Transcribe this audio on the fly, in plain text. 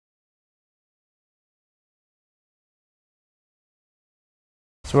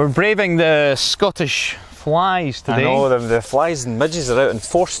So we're braving the Scottish flies today. I know, the flies and midges are out in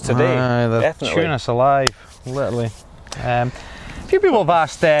force today. They're definitely. chewing us alive, literally. A few people have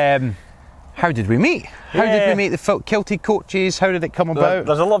asked, how did we meet? How did we meet the Kilted Coaches? How did it come about?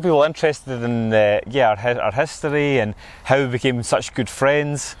 There's a lot of people interested in our history and how we became such good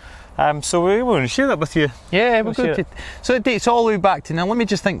friends. So we want to share that with you. Yeah, we're good. So it dates all the way back to, now let me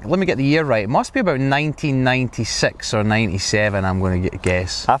just think, let me get the year right. It must be about 1996 or 97, I'm going to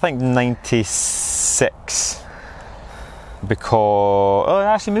guess. I think 96. Because,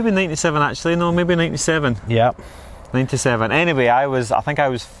 actually maybe 97 actually, no, maybe 97. Yeah. 97. Anyway, I think I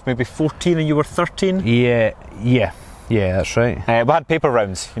was maybe 14 and you were 13. Yeah, that's right. We had paper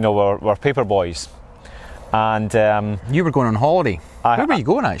rounds, you know, we're paper boys. And you were going on holiday. Where were you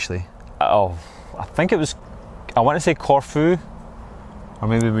going actually? I think it was, I want to say Corfu or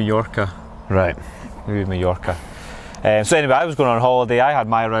maybe Mallorca. Right. Maybe Mallorca. So anyway, I was going on holiday, I had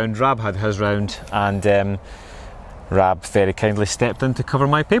my round, Rab had his round, and Rab very kindly stepped in to cover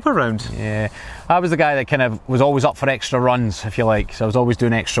my paper round. Yeah, I was the guy that kind of was always up for extra runs, if you like, so I was always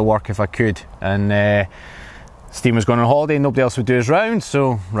doing extra work if I could, and Steve was going on holiday and nobody else would do his round,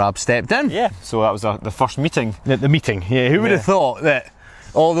 so Rab stepped in. Yeah, so that was the first meeting. The meeting, yeah, who would have thought that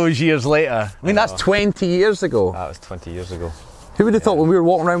all those years later, I mean that's 20 years ago. That was 20 years ago. Who would have thought when we were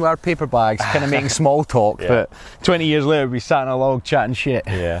walking around with our paper bags, kind of making small talk, but 20 years later we sat in a log chatting shit.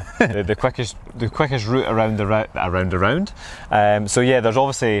 Yeah, the quickest route around the round. So yeah, there's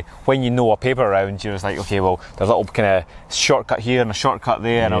obviously, when you know a paper round, you're just like, okay, well, there's a little kind of shortcut here and a shortcut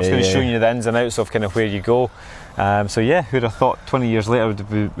there, and I was going to show you the ins and outs of kind of where you go. So yeah, who'd have thought 20 years later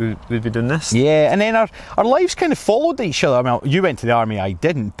we'd be doing this? Yeah, and then our lives kind of followed each other. I mean, you went to the army, I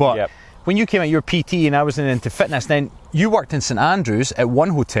didn't, but when you came out, you were PT and I was into fitness. Then you worked in St Andrews at one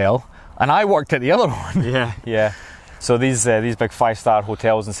hotel and I worked at the other one. Yeah. So these big 5-star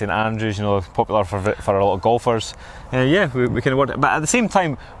hotels in St Andrews, you know, popular for a lot of golfers. We kind of worked, but at the same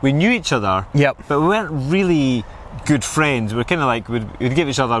time we knew each other. Yep. But we weren't really good friends. We were kind of like, we'd give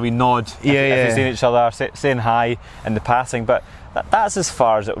each other a wee nod if we'd seen each other, saying hi in the passing, but that's as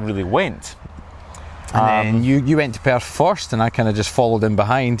far as it really went. And then you went to Perth first, and I kind of just followed in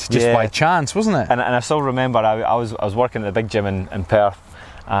behind, just by chance, wasn't it? And I still remember I was working at the big gym in Perth,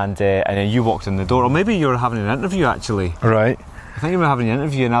 and then you walked in the door, or maybe you were having an interview actually. Right. I think you were having an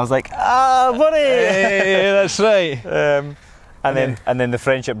interview, and I was like, buddy! Hey, that's right. And then the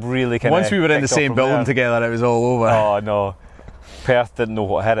friendship really kind of. Once we were in the same building together, it was all over. Oh no, Perth didn't know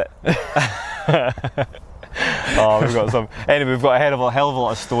what hit it. We've got some. Anyway, we've got a hell of a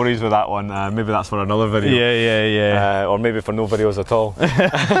lot of stories with that one. Maybe that's for another video. Yeah. Or maybe for no videos at all.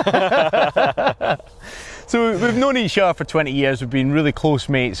 So we've known each other for 20 years. We've been really close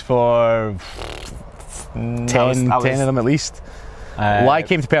mates for 10 of them at least. Well, I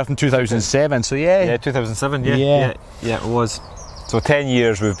came to Perth in 2007, so yeah. 2007, yeah, it was. So 10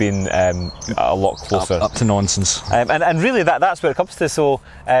 years we've been a lot closer. Up to nonsense. And really that's where it comes to. So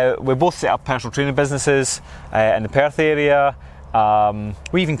we both set up personal training businesses in the Perth area.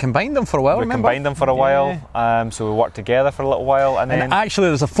 We even combined them for a while, remember? We combined them for a while, so we worked together for a little while. And then actually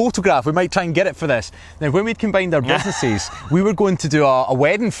there's a photograph, we might try and get it for this. Now when we'd combined our businesses, we were going to do a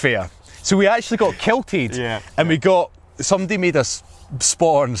wedding fair. So we actually got kilted, and we got, somebody made us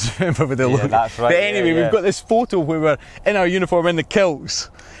sporns, remember with the look? That's right. But anyway, we've got this photo where we're in our uniform in the kilts.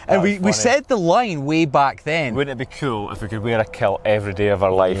 And we said the line way back then. Wouldn't it be cool if we could wear a kilt every day of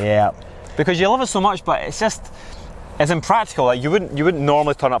our life? Yeah. Because you love it so much, but it's impractical. Like you wouldn't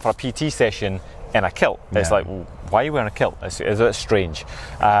normally turn up for a PT session in a kilt. It's like, well, why are you wearing a kilt? It's a bit strange.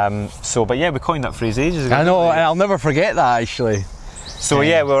 But yeah, we coined that phrase ages ago. I know, and I'll never forget that actually. So we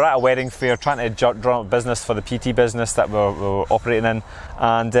were at a wedding fair trying to draw up business for the PT business that we were operating in,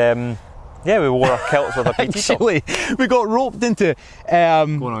 and we wore our kilts with our PT actually, we got roped into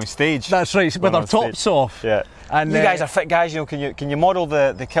going on stage. That's right, with our tops off. Yeah. And you guys are fit guys, you know. Can you model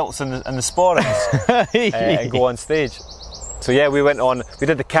the kilts and the sporrings and go on stage? So yeah, we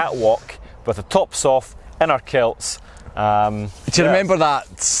did the catwalk with the tops off in our kilts. Do you remember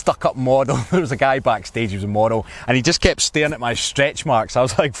that stuck-up model? There was a guy backstage, he was a model, and he just kept staring at my stretch marks. I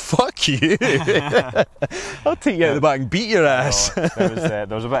was like, fuck you. I'll take you out the back and beat your ass. There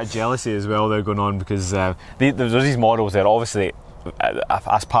was a bit of jealousy as well there going on, because there was these models there, obviously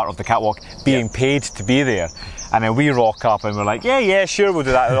as part of the catwalk, being paid to be there. And then we rock up and we're like, yeah, sure, we'll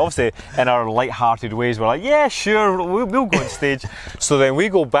do that. And obviously, in our light-hearted ways, we're like, yeah, sure, we'll go on stage. So then we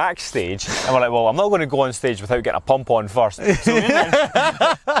go backstage and we're like, well, I'm not going to go on stage without getting a pump on first. So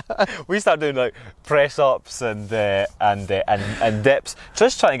we start doing like press-ups and dips,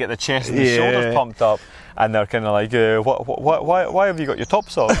 just trying to get the chest and the shoulders pumped up. And they're kind of like, why have you got your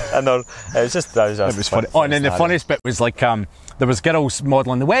tops off? And it was funny. Oh, and then the funniest bit was like, there was girls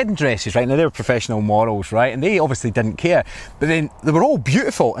modelling the wedding dresses, right? Now they were professional models, right? And they obviously didn't care. But then they were all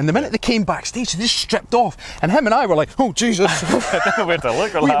beautiful. And the minute they came backstage, they just stripped off. And him and I were like, oh Jesus! I don't know where to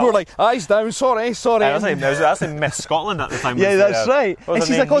look. We were like, eyes down, sorry. I was in Miss Scotland at the time. Yeah, that's right. And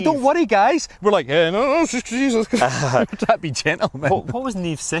she's like, oh, don't worry, guys. We're like, yeah, no, it's just Jesus. Try to be gentlemen. What was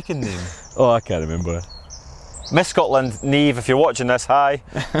Neve's second name? Oh, I can't remember. Miss Scotland, Neve, if you're watching this, hi.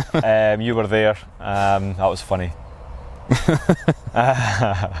 You were there. That was funny.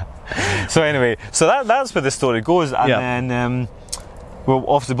 So anyway, so that's where the story goes. And then we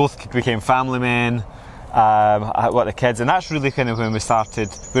obviously both became family men. Got the kids, and that's really kind of when we started.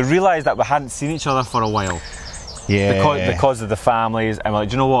 We realised that we hadn't seen each other for a while. Yeah. Because of the families, and we're like,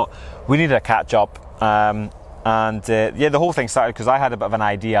 do you know what? We need a catch up. The whole thing started because I had a bit of an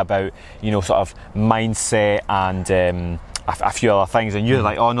idea about, sort of mindset and a few other things, and you're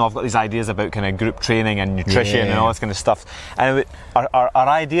like, oh no, I've got these ideas about kind of group training and nutrition and all this kind of stuff, and our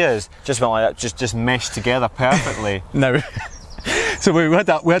ideas just went like that, just meshed together perfectly. No. So we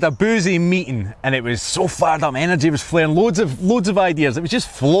had a boozy meeting, and it was so fired up, energy was flaring, loads of ideas, it was just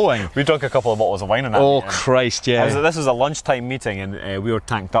flowing. We drank a couple of bottles of wine on that. Oh Christ, yeah. This was a lunchtime meeting, and we were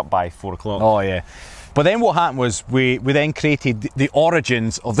tanked up by 4 o'clock. Oh yeah. But then what happened was we then created the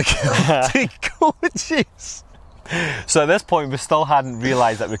origins of the Kilted Coaches. So at this point we still hadn't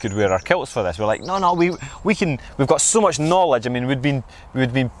realised that we could wear our kilts for this. We're like, no, we've got so much knowledge. I mean, we'd been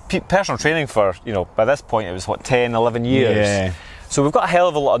personal training for, by this point it was 10, 11 years. Yeah. So we've got a hell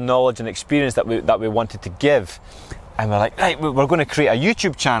of a lot of knowledge and experience that we wanted to give. And we're like, right, we're going to create a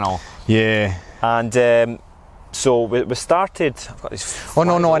YouTube channel. Yeah. And so we started. I've got these. Oh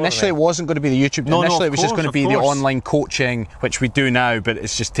no! Initially, it wasn't going to be the YouTube. Initially, it was just going to be the online coaching, which we do now, but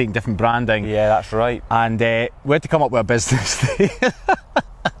it's just taking different branding. Yeah, that's right. And we had to come up with a business name.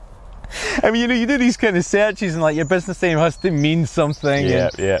 I mean, you do these kind of searches, and like your business name has to mean something. Yeah.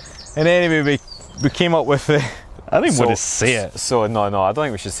 And anyway, we came up with the. I don't even want to say it. So no, I don't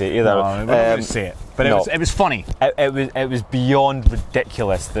think we should say it either. No, we don't want to say it. But it was funny. It was beyond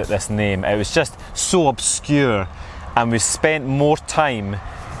ridiculous, this name. It was just so obscure, and we spent more time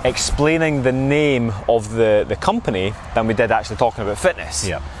explaining the name of the company than we did actually talking about fitness.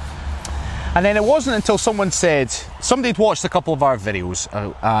 Yeah. And then it wasn't until somebody'd watched a couple of our videos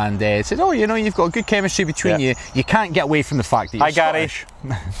and said, oh, you've got good chemistry between you. You can't get away from the fact that you're Scottish.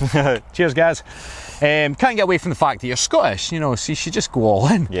 Gary. Cheers, guys. Can't get away from the fact that you're Scottish, so you should just go all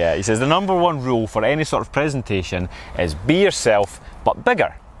in. Yeah, he says the number one rule for any sort of presentation is be yourself, but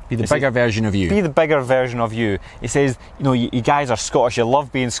bigger. Be the bigger version of you. Be the bigger version of you. He says, you guys are Scottish, you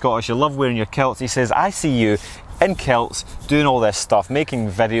love being Scottish, you love wearing your kilts. He says, I see you in kilts, doing all this stuff, making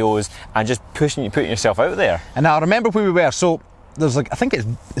videos and just putting yourself out there. And I remember where we were, so there's I think is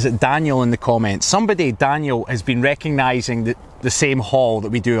it Daniel in the comments? Daniel has been recognising the same hall that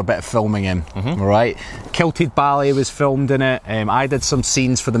we do a bit of filming in, right? Kilted Ballet was filmed in it. I did some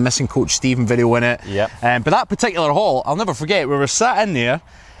scenes for the Missing Coach Stephen video in it. Yep. But that particular hall, I'll never forget, we were sat in there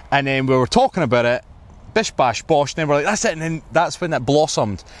and then we were talking about it, bish bash bosh, and then we're like, that's it, and then that's when it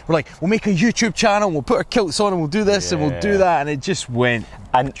blossomed. We're like, we'll make a YouTube channel, we'll put our kilts on and we'll do this and we'll do that, and it just went.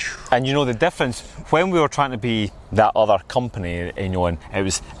 And the difference, when we were trying to be that other company, and it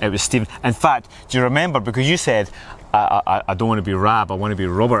was Stephen. In fact, do you remember, because you said, I don't want to be Rab, I want to be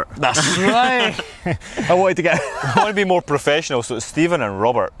Robert. That's right. I wanted to I want to be more professional, so it's Stephen and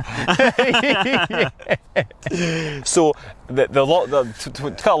Robert. So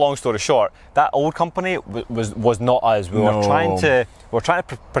to cut a long story short, that old company was not us. We were trying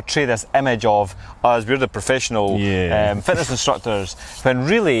to portray this image of us. We're the professional fitness instructors, when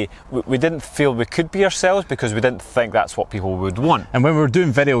really we didn't feel we could be ourselves, because we didn't think that's what people would want. And when we were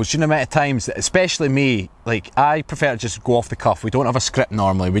doing videos, the amount of times, especially me, like I prefer to just go off the cuff. We don't have a script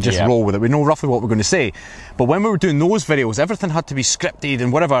normally. We just roll with it. We know roughly what we're going to say. But when we were doing those videos, everything had to be scripted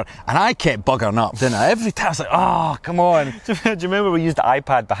and whatever. And I kept buggering up, didn't I? Every time I was like, oh, come on. Do you remember we used the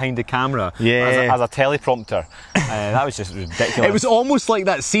iPad behind the camera as a teleprompter? That was just ridiculous. It was almost like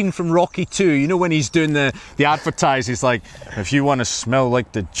that scene from Rocky 2, when he's doing the advertise, he's like, if you want to smell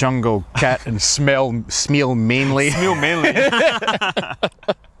like the jungle cat and smell mainly. Smell mainly.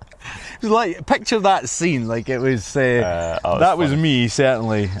 Like, picture that scene. Like, it was. That was me,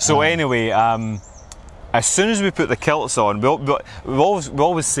 certainly. So anyway, as soon as we put the kilts on, we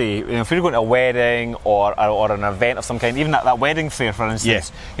always say, you know, if we're going to a wedding or an event of some kind, even that wedding fair, for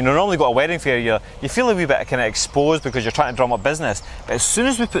instance, you know, normally go to a wedding fair, you feel a wee bit kind of exposed because you're trying to drum up business. But as soon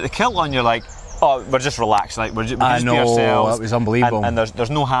as we put the kilt on, you're like, oh, we're just relaxed, like we just be ourselves. That was unbelievable. And there's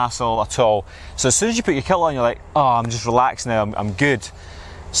no hassle at all. So as soon as you put your kilt on, you're like, oh, I'm just relaxed now, I'm good.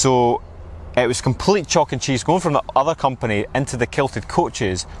 So it was complete chalk and cheese. Going from the other company into the Kilted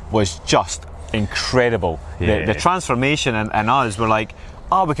Coaches was just incredible. The transformation in us, were like,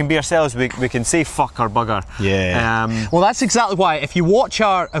 oh, we can be ourselves, we can say fuck or bugger. Well, that's exactly why, if you watch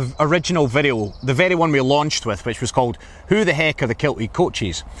our original video, the very one we launched with, which was called Who the Heck Are the Kilted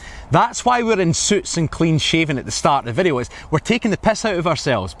Coaches, that's why we're in suits and clean shaven at the start of the video. We're taking the piss out of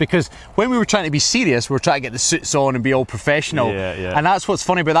ourselves, because when we were trying to be serious, we were trying to get the suits on and be all professional. And that's what's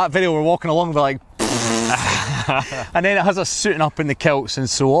funny about that video. We're walking along, we're like and then it has us suiting up in the kilts and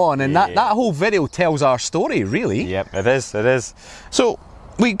so on, and that whole video tells our story, really. Yep, it is. So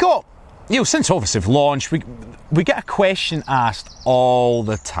we got, you know, since obviously we've launched, we get a question asked all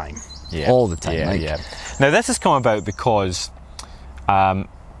the time. All the time. Now this has come about because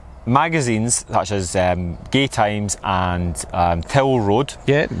magazines such as Gay Times and Till Road,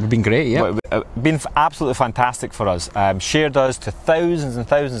 we've been great, been absolutely fantastic for us, shared us to thousands and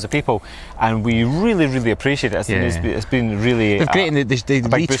thousands of people, and we really appreciate it. It's been really great, and they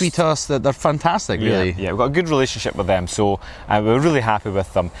retweet us. They're fantastic, really. We've got a good relationship with them, so we're really happy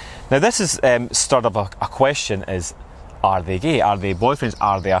with them. Now this has stirred up a question: is, are they gay? Are they boyfriends?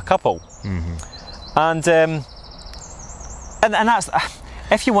 Are they a couple? And that's,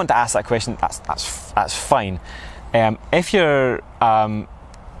 if you want to ask that question, that's fine. If you're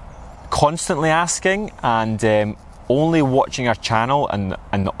constantly asking and only watching our channel and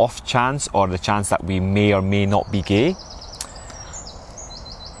the off chance or the chance that we may or may not be gay,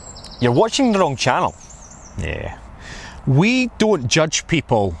 you're watching the wrong channel. We don't judge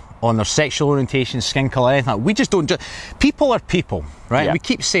people on their sexual orientation, skin colour, anything like that. We just don't judge. People are people, right? We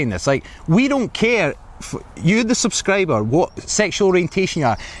keep saying this. Like, we don't care, you the subscriber, what sexual orientation you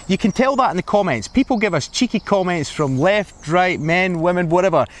are. You can tell that in the comments. People give us cheeky comments from left, right, men, women,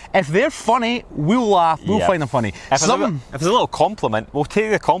 whatever. If they're funny, we'll laugh, we'll find them funny. If it's a little compliment, we'll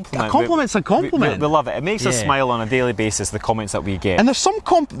take the compliment. A compliment's a compliment. We love it. It makes us smile on a daily basis, the comments that we get. And there's some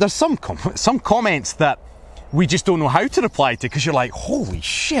comments that we just don't know how to reply to, because you're like, holy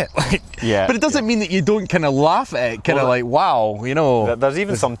shit. Like, but it doesn't mean that you don't kind of laugh at it, kind of like, wow, you know. There's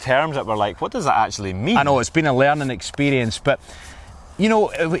even some terms that we're like, what does that actually mean? I know, it's been a learning experience, but, you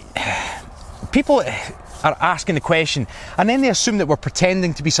know, people are asking the question, and then they assume that we're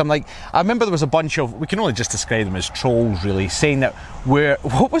pretending to be something. Like, I remember there was a bunch of, we can only just describe them as trolls, really, saying that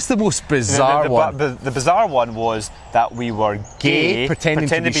what was the most bizarre one? The bizarre one was that we were gay, pretending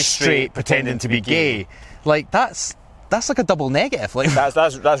to be straight, pretending to be gay. Like, that's like a double negative. Like,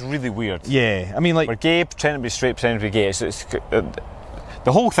 that's really weird. I mean, like, we're gay, pretending to be straight, pretending to be gay. So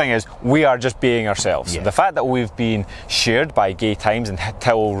the whole thing is, we are just being ourselves. The fact that we've been shared by Gay Times and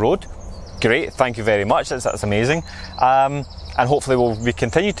Till Road, great, thank you very much, that's amazing. And hopefully we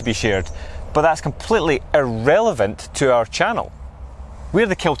continue to be shared. But that's completely irrelevant to our channel. We're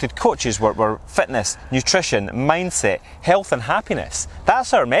the Kilted Coaches. We're fitness, nutrition, mindset, health and happiness.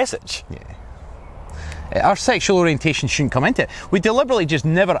 That's our message. Our sexual orientation shouldn't come into it. We deliberately just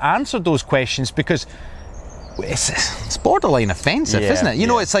never answered those questions because it's borderline offensive, isn't it? You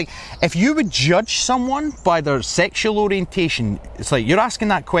know, it's like, if you would judge someone by their sexual orientation, it's like, you're asking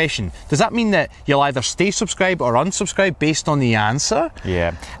that question. Does that mean that you'll either stay subscribed or unsubscribe based on the answer?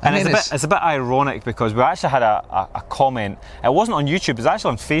 And it's a bit ironic, because we actually had a comment. It wasn't on YouTube, it was actually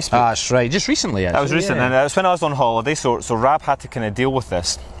on Facebook. That's right, just recently, actually. That was recent, and it was when I was on holiday, so Rab had to kind of deal with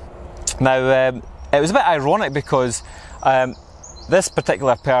this. Now, it was a bit ironic because this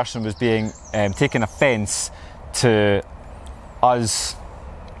particular person was being taking offence to us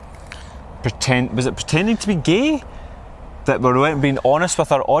pretending to be gay? That we weren't being honest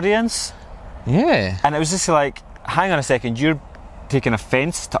with our audience? And it was just like, hang on a second, you're taking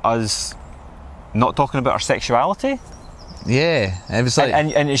offence to us not talking about our sexuality? It was like,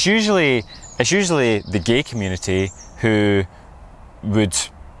 and it's usually the gay community who would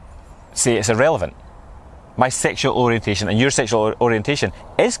say it's irrelevant. My sexual orientation and your sexual orientation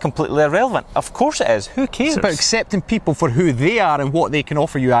is completely irrelevant. Of course it is. Who cares? It's about accepting people for who they are and what they can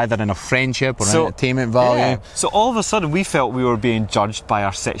offer you, either in a friendship or an entertainment value. So all of a sudden we felt we were being judged by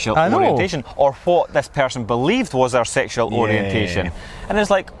our sexual orientation, or what this person believed was our sexual orientation. And it's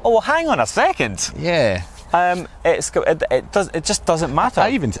like, oh, well, hang on a second. It just doesn't matter.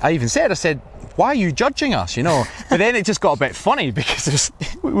 I even said, why are you judging us, you know? But then it just got a bit funny because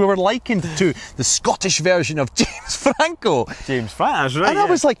we were likened to the Scottish version of James Franco. James Franco, that's right. And I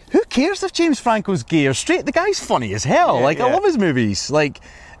was like, who cares if James Franco's gay or straight? The guy's funny as hell. I love his movies. Like,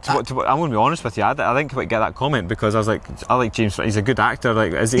 I'm going to be honest with you. I didn't quite get that comment because I was like, I like James. He's a good actor.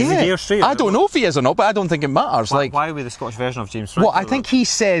 Like, is he gay or straight? I don't know if he is or not, but I don't think it matters. Why are we the Scottish version of James Franco? Well, I think he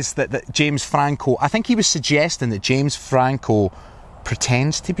says that James Franco. I think he was suggesting that James Franco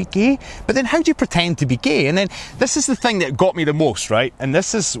pretends to be gay, but then how do you pretend to be gay? And then this is the thing that got me the most, right? And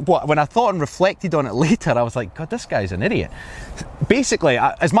this is what, when I thought and reflected on it later, I was like, God, this guy's an idiot. Basically,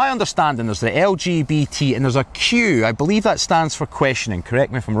 as my understanding, there's the LGBT and there's a Q. I believe that stands for questioning.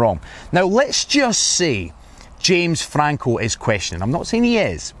 Correct me if I'm wrong. Now, let's just say James Franco is questioning. I'm not saying he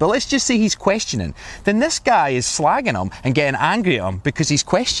is, but let's just say he's questioning. Then this guy is slagging him and getting angry at him because he's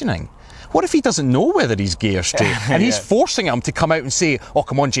questioning. What if he doesn't know whether he's gay or straight? And he's forcing him to come out and say, oh,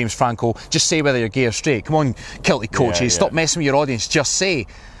 come on, James Franco, just say whether you're gay or straight. Come on, Kilted Coaches, stop messing with your audience, just say.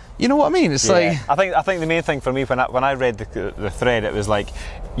 You know what I mean? It's like... I think the main thing for me, when I read the thread, it was like,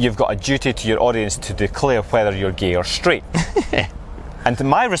 you've got a duty to your audience to declare whether you're gay or straight. And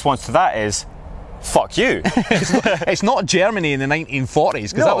my response to that is, fuck you. It's not Germany in the 1940s,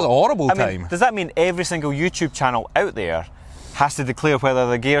 because that was a horrible time. Does that mean every single YouTube channel out there has to declare whether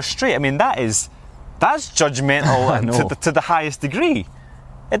they're gay or straight? I mean, that's judgmental to the highest degree.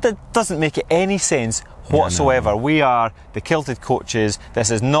 It doesn't make any sense whatsoever. We are the Kilted Coaches.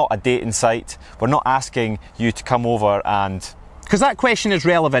 This is not a dating site. We're not asking you to come over and... Because that question is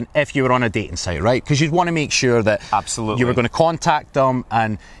relevant if you were on a dating site, right? Because you'd want to make sure that you were going to contact them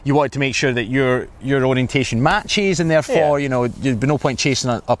and you wanted to make sure that your orientation matches, and therefore, you know, there'd be no point chasing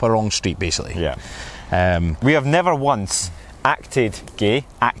up a wrong street, basically. Yeah. We have never once acted gay,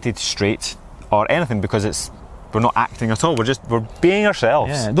 acted straight, or anything, because we're not acting at all. We're being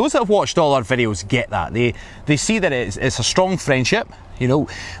ourselves. Yeah. Those that have watched all our videos get that. They see that it's a strong friendship. You know,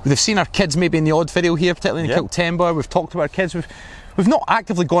 they've seen our kids maybe in the odd video here, particularly in the Kilt Timber. We've talked about our kids. We've not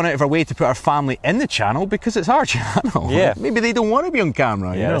actively gone out of our way to put our family in the channel because it's our channel. Yeah. Maybe they don't want to be on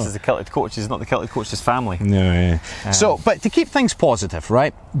camera. Yeah, you know? This is the Kilted Coaches, not the Kilted Coaches family. No, So, but to keep things positive,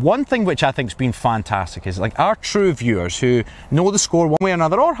 right? One thing which I think's been fantastic is like our true viewers who know the score one way or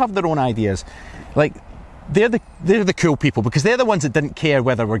another or have their own ideas. Like, they're the cool people, because they're the ones that didn't care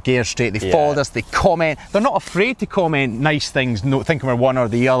whether we're gay or straight. They followed us, they comment. They're not afraid to comment nice things, thinking we're one or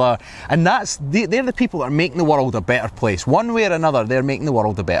the other. And they're the people that are making the world a better place. One way or another, they're making the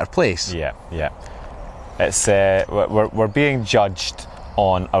world a better place. Yeah. It's we're being judged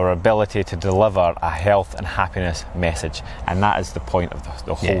on our ability to deliver a health and happiness message, and that is the point of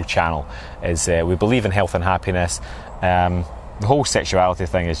the whole channel. Is we believe in health and happiness. The whole sexuality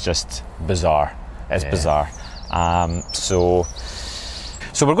thing is just bizarre. It's bizarre. So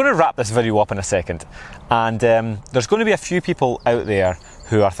we're going to wrap this video up in a second, and there's going to be a few people out there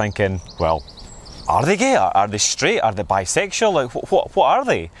who are thinking, well, are they gay? Are they straight? Are they bisexual? Like, what are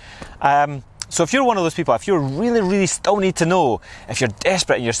they? So if you're one of those people, if you really, really still need to know, if you're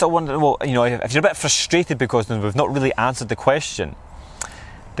desperate and you're still wondering, well, you know, if you're a bit frustrated because we've not really answered the question,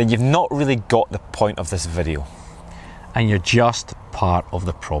 then you've not really got the point of this video. And you're just part of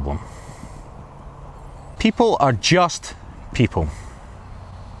the problem. People are just people.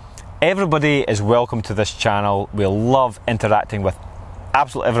 Everybody is welcome to this channel. We love interacting with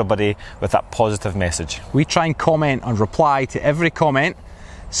absolutely everybody with that positive message. We try and comment and reply to every comment.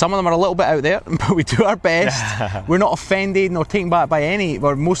 Some of them are a little bit out there, but we do our best. We're not offended nor taken back by any,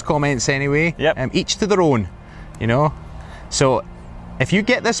 or most comments anyway. Each to their own, you know. So if you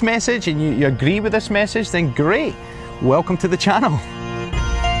get this message and you agree with this message, then great. Welcome to the channel.